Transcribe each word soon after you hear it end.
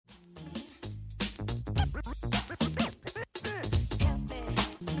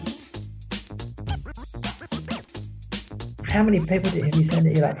how many people have you seen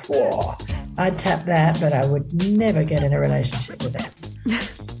that you're like, whoa, I'd tap that, but I would never get in a relationship with them.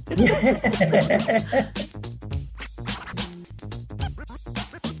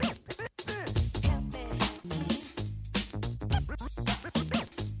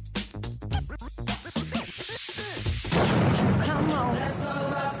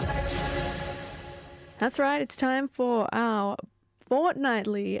 That's right, it's time for our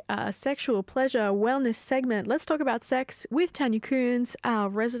fortnightly sexual pleasure wellness segment. Let's talk about sex with Tanya Coons, our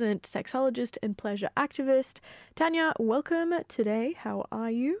resident sexologist and pleasure activist. Tanya, welcome today. How are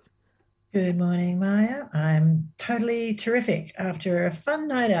you? Good morning, Maya. I'm totally terrific after a fun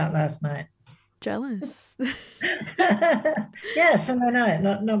night out last night. Jealous. Yeah, Sunday night,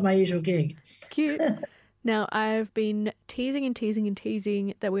 not my usual gig. Cute. Now, I've been teasing and teasing and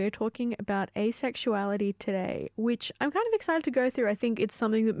teasing that we're talking about asexuality today, which I'm kind of excited to go through. I think it's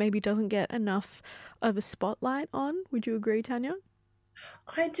something that maybe doesn't get enough of a spotlight on. Would you agree, Tanya?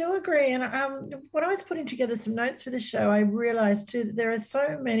 I do agree. And when I was putting together some notes for the show, I realized too that there are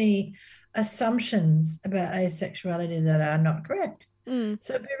so many assumptions about asexuality that are not correct. Mm.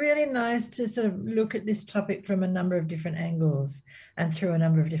 So it'd be really nice to sort of look at this topic from a number of different angles and through a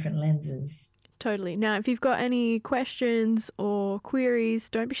number of different lenses. Totally. Now, if you've got any questions or queries,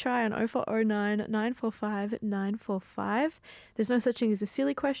 don't be shy on 0409 945 945. There's no such thing as a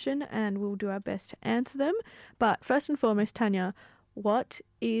silly question, and we'll do our best to answer them. But first and foremost, Tanya, what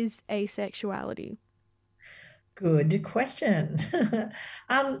is asexuality? Good question.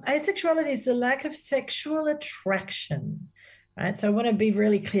 Asexuality is the lack of sexual attraction, right? So I want to be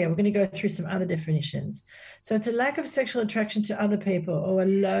really clear. We're going to go through some other definitions. So it's a lack of sexual attraction to other people or a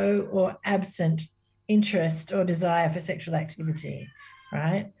low or absent interest or desire for sexual activity,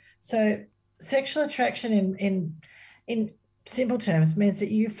 right? So sexual attraction in simple terms means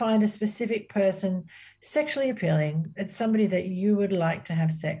that you find a specific person sexually appealing. It's somebody that you would like to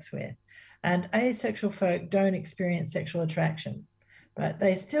have sex with. And asexual folk don't experience sexual attraction, but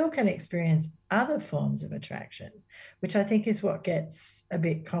they still can experience other forms of attraction, which I think is what gets a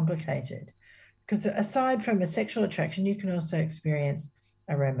bit complicated. Because aside from a sexual attraction, you can also experience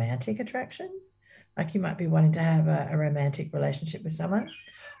a romantic attraction. Like you might be wanting to have a romantic relationship with someone,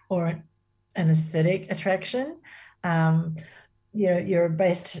 or an aesthetic attraction. Um, you're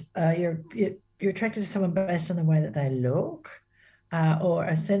attracted to someone based on the way that they look, or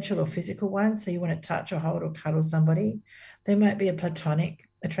a sensual or physical one. So you want to touch or hold or cuddle somebody. There might be a platonic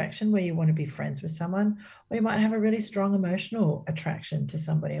attraction where you want to be friends with someone, or you might have a really strong emotional attraction to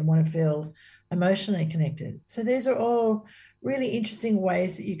somebody and want to feel emotionally connected. So these are all really interesting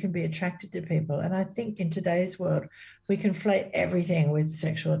ways that you can be attracted to people. And I think in today's world, we conflate everything with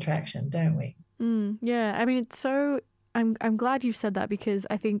sexual attraction, don't we? Yeah, I mean, it's so. I'm glad you've said that because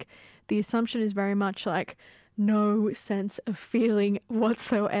I think the assumption is very much like no sense of feeling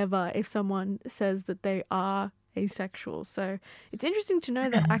whatsoever if someone says that they are asexual. So it's interesting to know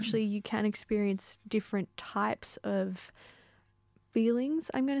that actually you can experience different types of feelings,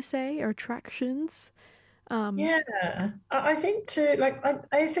 I'm going to say, or attractions. Um, Yeah, I think too, like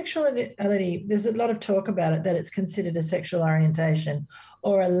asexuality, there's a lot of talk about it that it's considered a sexual orientation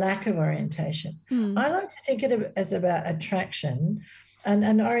or a lack of orientation. mm, I like to think of it as about attraction, and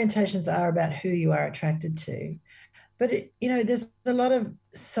orientations are about who you are attracted to. But there's a lot of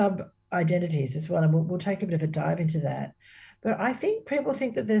sub identities as well, and we'll take a bit of a dive into that. But I think people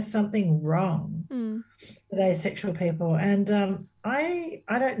think that there's something wrong mm, with asexual people, and I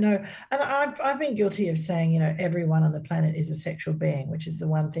don't know, and I've been guilty of saying everyone on the planet is a sexual being, which is the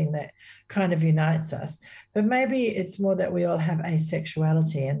one thing that kind of unites us. But maybe it's more that we all have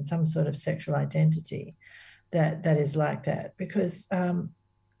asexuality and some sort of sexual identity that is like that, because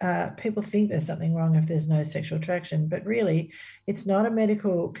people think there's something wrong if there's no sexual attraction, but really, it's not a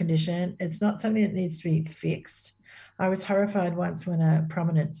medical condition. It's not something that needs to be fixed. I was horrified once when a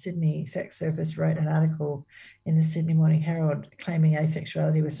prominent Sydney sex therapist wrote an article in the Sydney Morning Herald claiming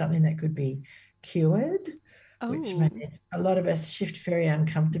asexuality was something that could be cured, which oh, made a lot of us shift very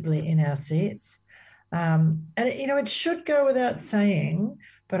uncomfortably in our seats. And it should go without saying,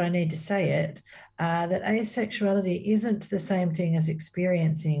 but I need to say it, that asexuality isn't the same thing as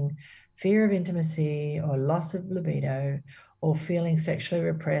experiencing fear of intimacy or loss of libido or feeling sexually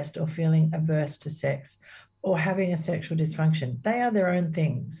repressed or feeling averse to sex or having a sexual dysfunction. They are their own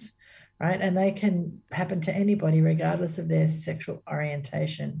things, right? And they can happen to anybody regardless of their sexual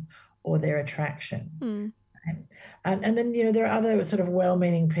orientation or their attraction. mm, And then, there are other sort of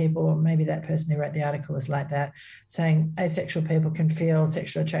well-meaning people, or maybe that person who wrote the article was like that, saying asexual people can feel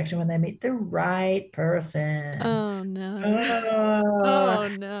sexual attraction when they meet the right person. oh no, Oh, oh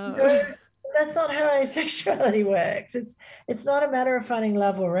no, no. that's not how asexuality works. It's not a matter of finding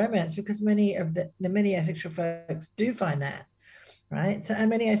love or romance because many of the many asexual folks do find that, right? So, and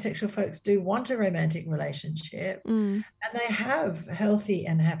many asexual folks do want a romantic relationship, Mm. and they have healthy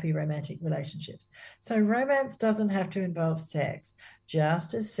and happy romantic relationships. So romance doesn't have to involve sex,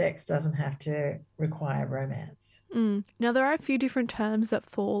 just as sex doesn't have to require romance. Mm. Now, there are a few different terms that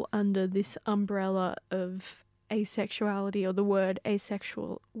fall under this umbrella of asexuality or the word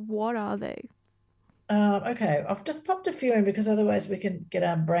asexual. What are they? Okay, I've just popped a few in because otherwise we can get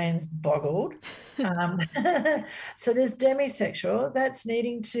our brains boggled. Um, so there's demisexual, that's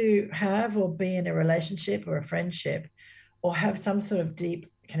needing to have or be in a relationship or a friendship or have some sort of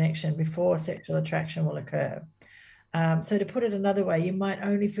deep connection before sexual attraction will occur. So to put it another way, you might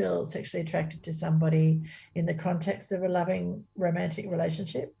only feel sexually attracted to somebody in the context of a loving romantic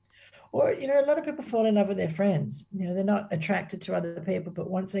relationship. Or, a lot of people fall in love with their friends. They're not attracted to other people, but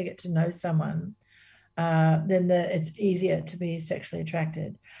once they get to know someone, then it's easier to be sexually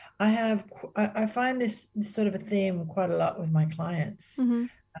attracted. I find this sort of a theme quite a lot with my clients. Mm-hmm.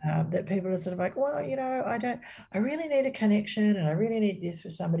 That people are sort of like, well, I really need a connection and I really need this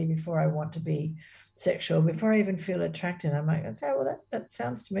with somebody before I want to be sexual, before I even feel attracted. I'm like, okay, well, that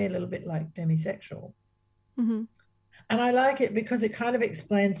sounds to me a little bit like demisexual. Mm-hmm. And I like it because it kind of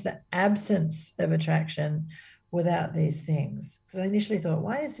explains the absence of attraction without these things. Because I initially thought,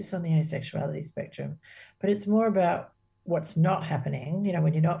 why is this on the asexuality spectrum? But it's more about what's not happening,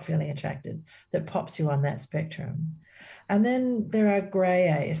 when you're not feeling attracted, that pops you on that spectrum. And then there are gray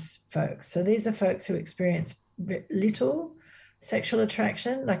ace folks. So these are folks who experience little sexual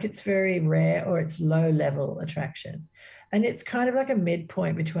attraction, like it's very rare or it's low level attraction. And it's kind of like a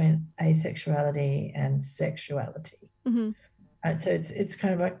midpoint between asexuality and sexuality. Mm-hmm. And so it's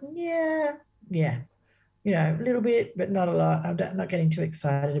kind of like, yeah, yeah, a little bit, but not a lot. I'm not getting too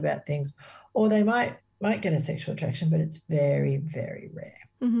excited about things. Or they might get a sexual attraction, but it's very, very rare.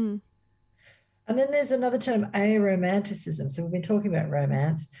 Mm-hmm. And then there's another term, aromanticism. So we've been talking about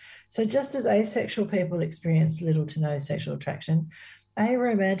romance. So just as asexual people experience little to no sexual attraction,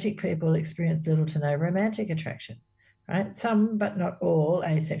 aromantic people experience little to no romantic attraction, right? Some, but not all,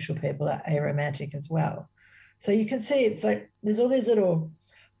 asexual people are aromantic as well. So you can see it's like there's all these little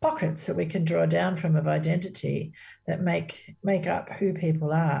pockets that we can draw down from of identity that make up who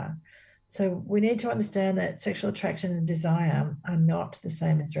people are. So we need to understand that sexual attraction and desire are not the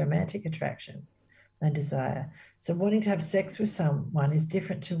same as romantic attraction and desire. So wanting to have sex with someone is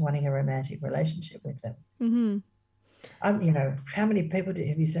different to wanting a romantic relationship with them. Mm-hmm. How many people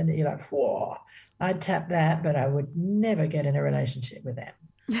have you seen that you're like, whoa, I'd tap that, but I would never get in a relationship with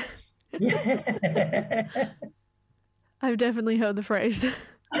them. Yeah. I've definitely heard the phrase.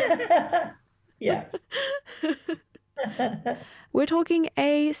 Yeah. We're talking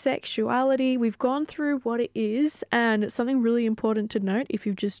asexuality. We've gone through what it is, and something really important to note if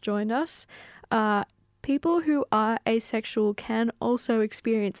you've just joined us. People who are asexual can also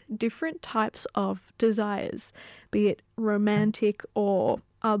experience different types of desires, be it romantic or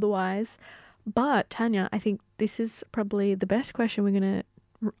otherwise. But, Tanya, I think this is probably the best question we're going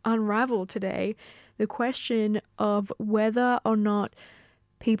to unravel today. The question of whether or not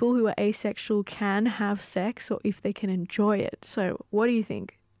people who are asexual can have sex or if they can enjoy it. So, what do you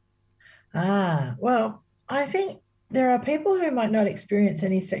think? Well, I think there are people who might not experience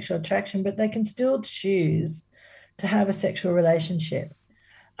any sexual attraction, but they can still choose to have a sexual relationship.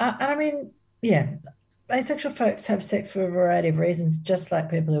 And I mean, yeah, asexual folks have sex for a variety of reasons, just like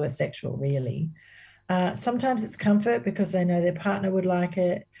people who are sexual, really. Sometimes it's comfort because they know their partner would like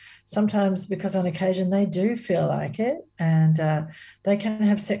it. Sometimes because on occasion they do feel like it and they can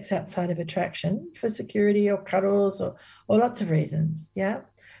have sex outside of attraction for security or cuddles or lots of reasons. Yeah.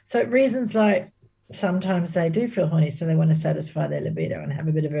 So reasons like sometimes they do feel horny, so they want to satisfy their libido and have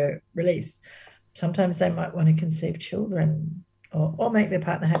a bit of a release. Sometimes they might want to conceive children or make their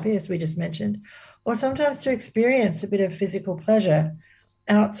partner happy, as we just mentioned, or sometimes to experience a bit of physical pleasure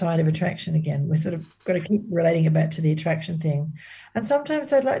outside of attraction again. We sort of got to keep relating it back to the attraction thing. And sometimes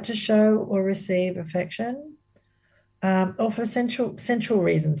they'd like to show or receive affection, or for sensual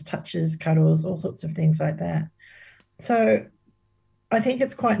reasons, touches, cuddles, all sorts of things like that. So I think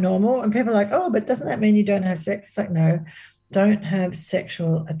it's quite normal. And people are like, oh, but doesn't that mean you don't have sex? It's like, no, don't have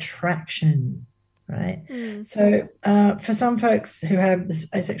sexual attraction, right? Mm. So for some folks who have this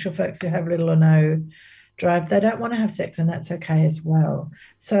asexual folks who have little or no drive, they don't want to have sex, and that's okay as well.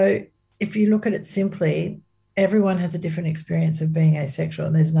 So if you look at it simply, everyone has a different experience of being asexual,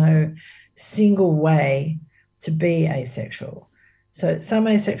 and there's no single way to be asexual. So some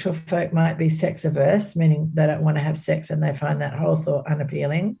asexual folk might be sex averse, meaning they don't want to have sex and they find that whole thought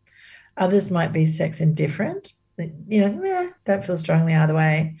unappealing. Others might be sex indifferent, don't feel strongly either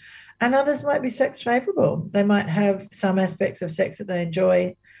way. And others might be sex favorable. They might have some aspects of sex that they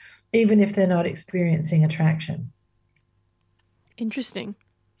enjoy, even if they're not experiencing attraction. Interesting.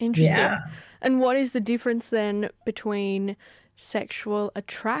 Yeah. Interesting. And what is the difference then between sexual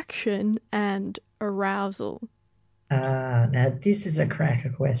attraction and arousal? Now this is a cracker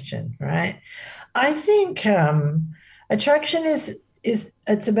question, right? I think attraction is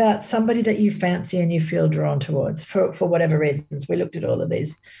it's about somebody that you fancy and you feel drawn towards for whatever reasons. We looked at all of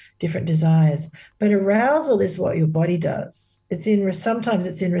these different desires, but arousal is what your body does. Sometimes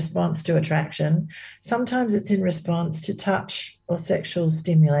it's in response to attraction, sometimes it's in response to touch or sexual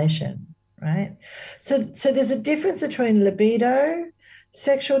stimulation, right? So there's a difference between libido,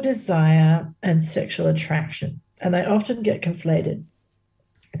 sexual desire, and sexual attraction, and they often get conflated.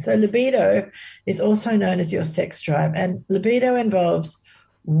 So, libido is also known as your sex drive, and libido involves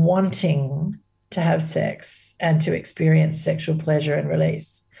wanting to have sex and to experience sexual pleasure and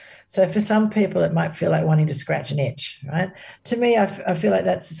release. So, for some people, it might feel like wanting to scratch an itch, right? To me, I feel like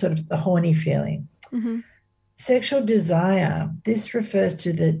that's sort of the horny feeling. Mm-hmm. Sexual desire, this refers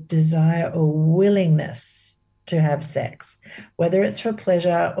to the desire or willingness to have sex, whether it's for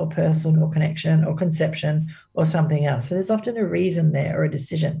pleasure or personal connection or conception or something else. So there's often a reason there or a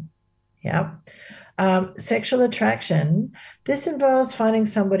decision. Yeah. Sexual attraction, this involves finding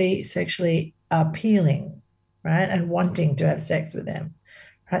somebody sexually appealing, right? And wanting to have sex with them,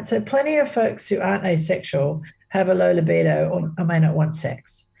 right? So plenty of folks who aren't asexual have a low libido or may not want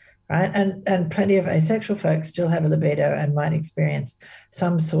sex, right? And plenty of asexual folks still have a libido and might experience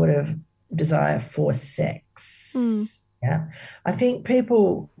some sort of desire for sex. Mm. Yeah. I think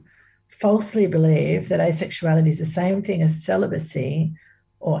people falsely believe that asexuality is the same thing as celibacy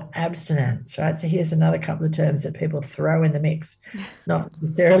or abstinence, right? So here's another couple of terms that people throw in the mix, not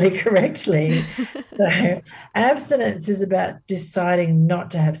necessarily correctly. So abstinence is about deciding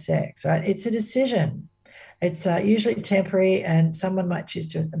not to have sex, right? It's a decision. It's usually temporary, and someone might choose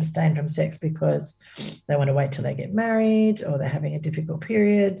to abstain from sex because they want to wait till they get married, or they're having a difficult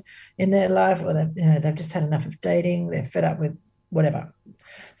period in their life, or they've just had enough of dating. They're fed up with whatever,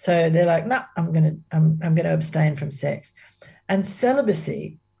 so they're like, no, I'm gonna abstain from sex. And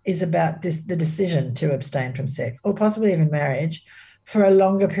celibacy is about the decision to abstain from sex, or possibly even marriage, for a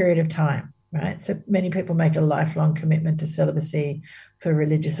longer period of time. Right. So many people make a lifelong commitment to celibacy for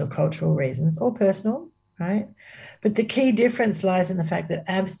religious or cultural reasons, or personal, right? But the key difference lies in the fact that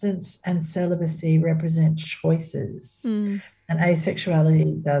abstinence and celibacy represent choices, Mm. and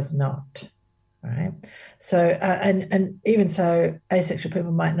asexuality does not, right? So, and even so, asexual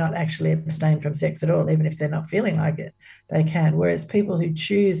people might not actually abstain from sex at all, even if they're not feeling like it, they can. Whereas people who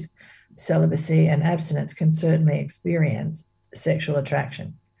choose celibacy and abstinence can certainly experience sexual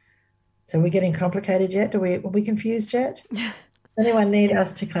attraction. So, we're getting complicated yet? Are we confused yet? Anyone need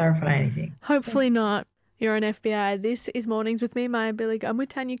us to clarify anything? Hopefully not. You're on FBI. This is Mornings with me, Maya Billig. I'm with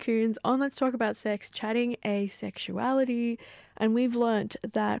Tanya Coons on Let's Talk About Sex, chatting asexuality. And we've learnt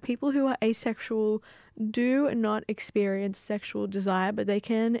that people who are asexual do not experience sexual desire, but they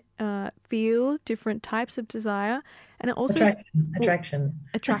can feel different types of desire. And it also, well, Attraction.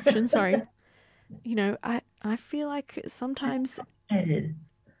 attraction, sorry. I feel like sometimes an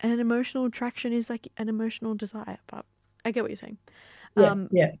emotional attraction is like an emotional desire, but I get what you're saying. Yeah, Um,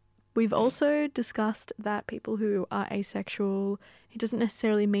 yeah. We've also discussed that people who are asexual, it doesn't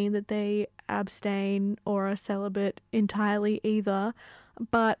necessarily mean that they abstain or are celibate entirely either.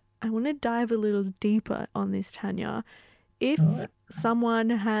 But I want to dive a little deeper on this, Tanya. If Oh, someone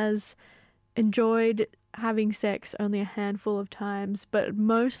has enjoyed having sex only a handful of times, but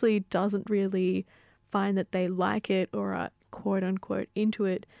mostly doesn't really find that they like it or are quote unquote into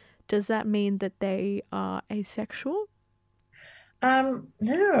it, does that mean that they are asexual?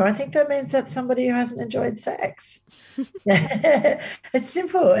 no, I think that means that's somebody who hasn't enjoyed sex. Yeah, it's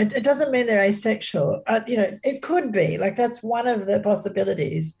simple. It doesn't mean they're asexual. It could be like that's one of the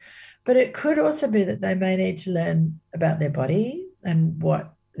possibilities, but it could also be that they may need to learn about their body and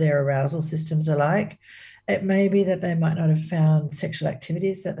what their arousal systems are like. It may be that they might not have found sexual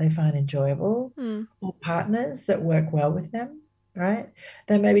activities that they find enjoyable, Hmm. or partners that work well with them, right?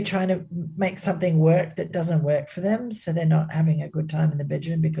 They may be trying to make something work that doesn't work for them. So they're not having a good time in the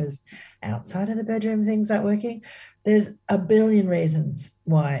bedroom because outside of the bedroom, things aren't working. There's a billion reasons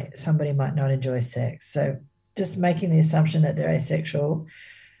why somebody might not enjoy sex. So just making the assumption that they're asexual,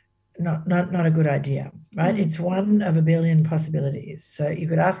 not a good idea, right? Hmm. It's one of a billion possibilities. So you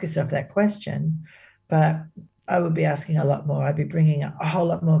could ask yourself that question, but I would be asking a lot more. I'd be bringing a whole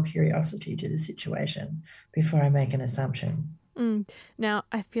lot more curiosity to the situation before I make an assumption. Mm. Now,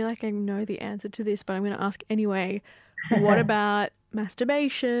 I feel like I know the answer to this, but I'm going to ask anyway. What about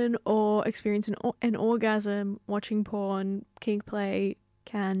masturbation or experiencing an orgasm, watching porn, kink play?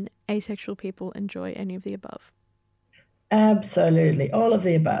 Can asexual people enjoy any of the above? Absolutely. All of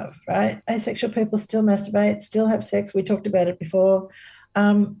the above, right? Asexual people still masturbate, still have sex. We talked about it before.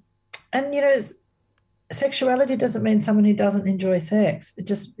 Um, and, sexuality doesn't mean someone who doesn't enjoy sex. It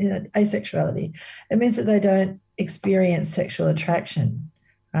just, asexuality. It means that they don't experience sexual attraction,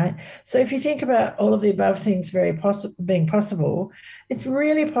 right? So if you think about all of the above things being possible, it's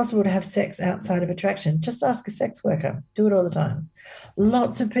really possible to have sex outside of attraction. Just ask a sex worker. Do it all the time.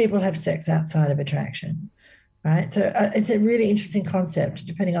 Lots of people have sex outside of attraction, right? So it's a really interesting concept,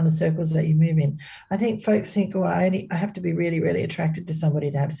 depending on the circles that you move in. I think folks think, "Oh, I have to be really, really attracted to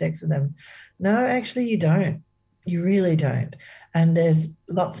somebody to have sex with them." No, actually, you don't. You really don't. And there's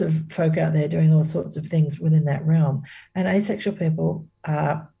lots of folk out there doing all sorts of things within that realm. And asexual people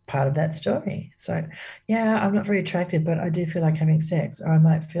are part of that story. So, yeah, I'm not very attracted, but I do feel like having sex, or I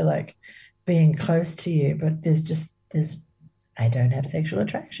might feel like being close to you, but I don't have sexual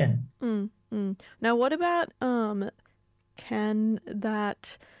attraction. Mm, mm. Now, what about can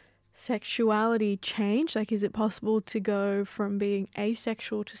that sexuality change? Like, is it possible to go from being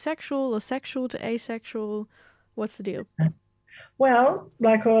asexual to sexual or sexual to asexual? What's the deal? Well,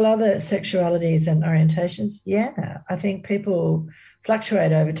 like all other sexualities and orientations, yeah, I think people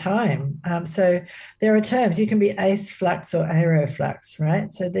fluctuate over time. So there are terms. You can be ace flux or aeroflux,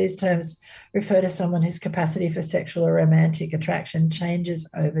 right? So these terms refer to someone whose capacity for sexual or romantic attraction changes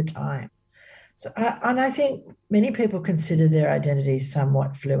over time. And I think many people consider their identity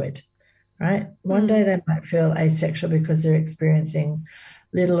somewhat fluid, right? One Mm, day they might feel asexual because they're experiencing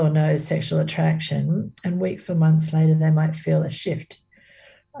little or no sexual attraction, and weeks or months later they might feel a shift.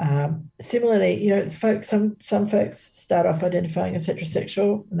 Similarly, some folks start off identifying as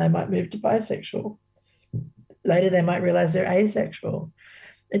heterosexual and they might move to bisexual. Later, they might realize they're asexual.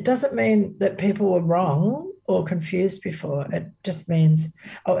 It doesn't mean that people were wrong or confused before. It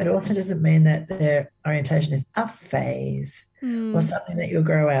also doesn't mean that their orientation is a phase or mm, something that you'll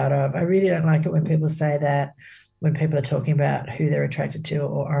grow out of. I really don't like it when people say that when people are talking about who they're attracted to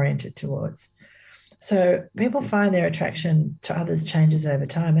or oriented towards. So people find their attraction to others changes over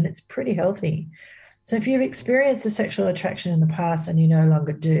time, and it's pretty healthy. So if you've experienced a sexual attraction in the past and you no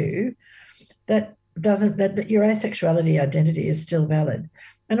longer do, that doesn't that your asexuality identity is still valid.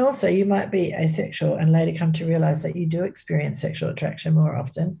 And also you might be asexual and later come to realize that you do experience sexual attraction more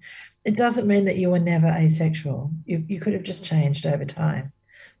often. It doesn't mean that you were never asexual. You could have just changed over time.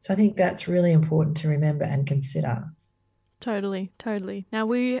 So I think that's really important to remember and consider. totally, totally. Now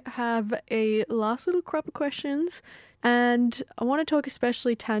we have a last little crop of questions, and I want to talk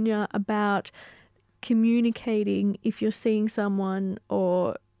especially, Tanya, about communicating if you're seeing someone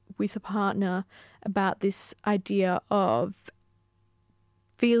or with a partner about this idea of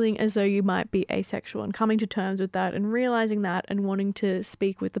feeling as though you might be asexual and coming to terms with that and realizing that and wanting to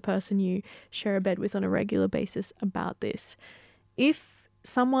speak with the person you share a bed with on a regular basis about this. If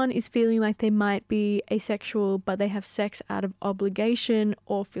someone is feeling like they might be asexual but they have sex out of obligation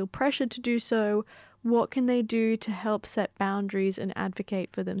or feel pressured to do so, what can they do to help set boundaries and advocate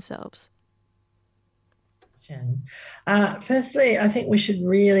for themselves? Firstly, I think we should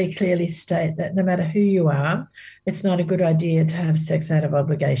really clearly state that no matter who you are, it's not a good idea to have sex out of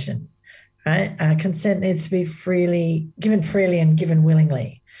obligation, right? Consent needs to be freely and given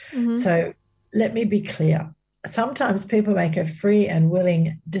willingly. Mm-hmm. So let me be clear. Sometimes people make a free and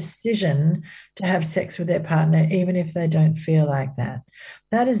willing decision to have sex with their partner, even if they don't feel like that.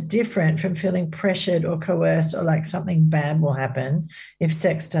 That is different from feeling pressured or coerced or like something bad will happen if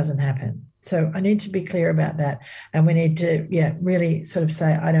sex doesn't happen. So I need to be clear about that. And we need to, yeah, really sort of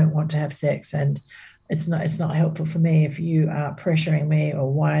say, I don't want to have sex. And it's not helpful for me if you are pressuring me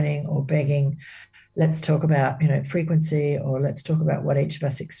or whining or begging. Let's talk about, frequency, or let's talk about what each of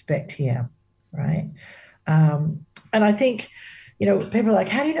us expect here, right? And I think, people are like,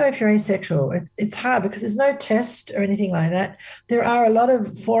 how do you know if you're asexual? It's hard because there's no test or anything like that. There are a lot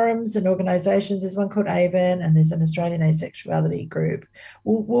of forums and organizations. There's one called AVEN and there's an Australian asexuality group.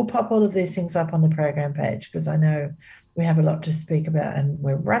 We'll pop all of these things up on the program page because I know we have a lot to speak about and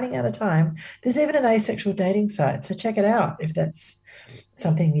we're running out of time. There's even an asexual dating site. So check it out if that's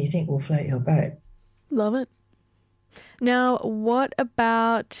something you think will float your boat. Love it. Now, what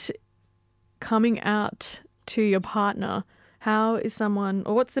about coming out to your partner? How is someone,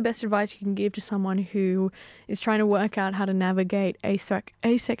 or what's the best advice you can give to someone who is trying to work out how to navigate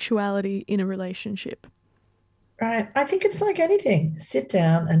asexuality in a relationship? Right. I think it's like anything. Sit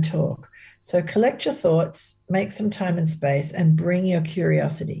down and talk. So collect your thoughts, make some time and space, and bring your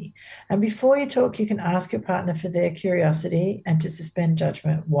curiosity. And before you talk, you can ask your partner for their curiosity and to suspend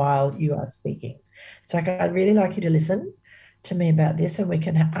judgment while you are speaking. It's like, I'd really like you to listen to me about this, and we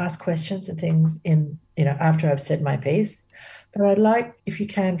can ask questions and things in, after I've said my piece. But I'd like, if you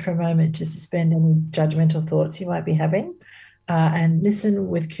can, for a moment to suspend any judgmental thoughts you might be having, and listen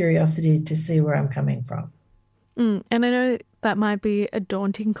with curiosity to see where I'm coming from. And I know that might be a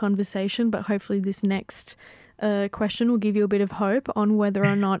daunting conversation, but hopefully this next question will give you a bit of hope on whether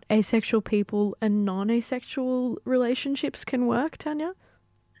or not asexual people and non-asexual relationships can work, Tanya.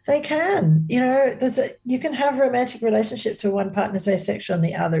 They can, you can have romantic relationships where one partner's asexual and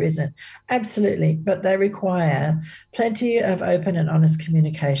the other isn't. Absolutely. But they require plenty of open and honest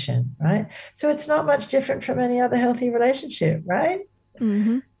communication, right? So it's not much different from any other healthy relationship, right?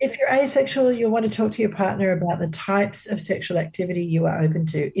 Mm-hmm. If you're asexual, you'll want to talk to your partner about the types of sexual activity you are open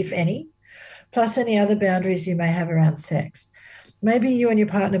to, if any, plus any other boundaries you may have around sex. Maybe you and your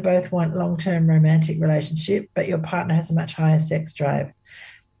partner both want long-term romantic relationship, but your partner has a much higher sex drive.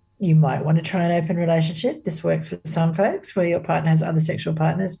 You might want to try an open relationship. This works for some folks where your partner has other sexual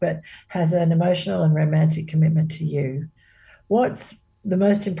partners, but has an emotional and romantic commitment to you. What's the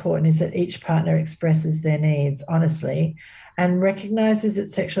most important is that each partner expresses their needs honestly and recognizes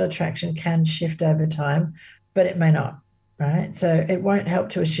that sexual attraction can shift over time, but it may not, right? So it won't help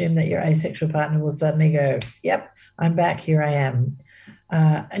to assume that your asexual partner will suddenly go, yep, I'm back, here I am.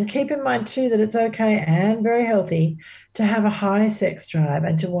 And keep in mind too that it's okay and very healthy to have a high sex drive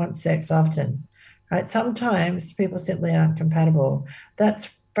and to want sex often, right? Sometimes people simply aren't compatible. That's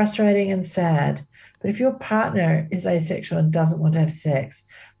frustrating and sad. But if your partner is asexual and doesn't want to have sex,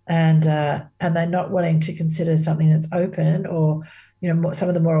 and they're not willing to consider something that's open, or some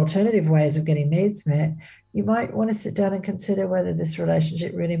of the more alternative ways of getting needs met, you might want to sit down and consider whether this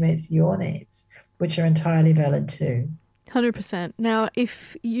relationship really meets your needs, which are entirely valid too. 100%. Now,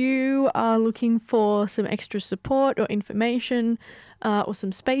 if you are looking for some extra support or information, or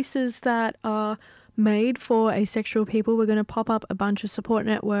some spaces that are made for asexual people, we're going to pop up a bunch of support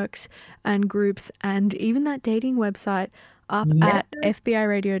networks and groups and even that dating website up Yeah. at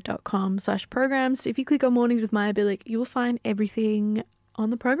fbiradio.com/programs. If you click on Mornings with Maya Billick, you will find everything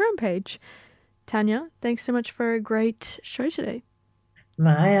on the program page. Tanya, thanks so much for a great show today.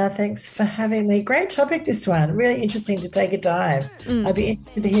 Maya, thanks for having me. Great topic, this one. Really interesting to take a dive. Mm. I'd be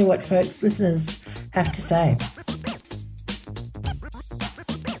interested to hear what folks, listeners, have to say.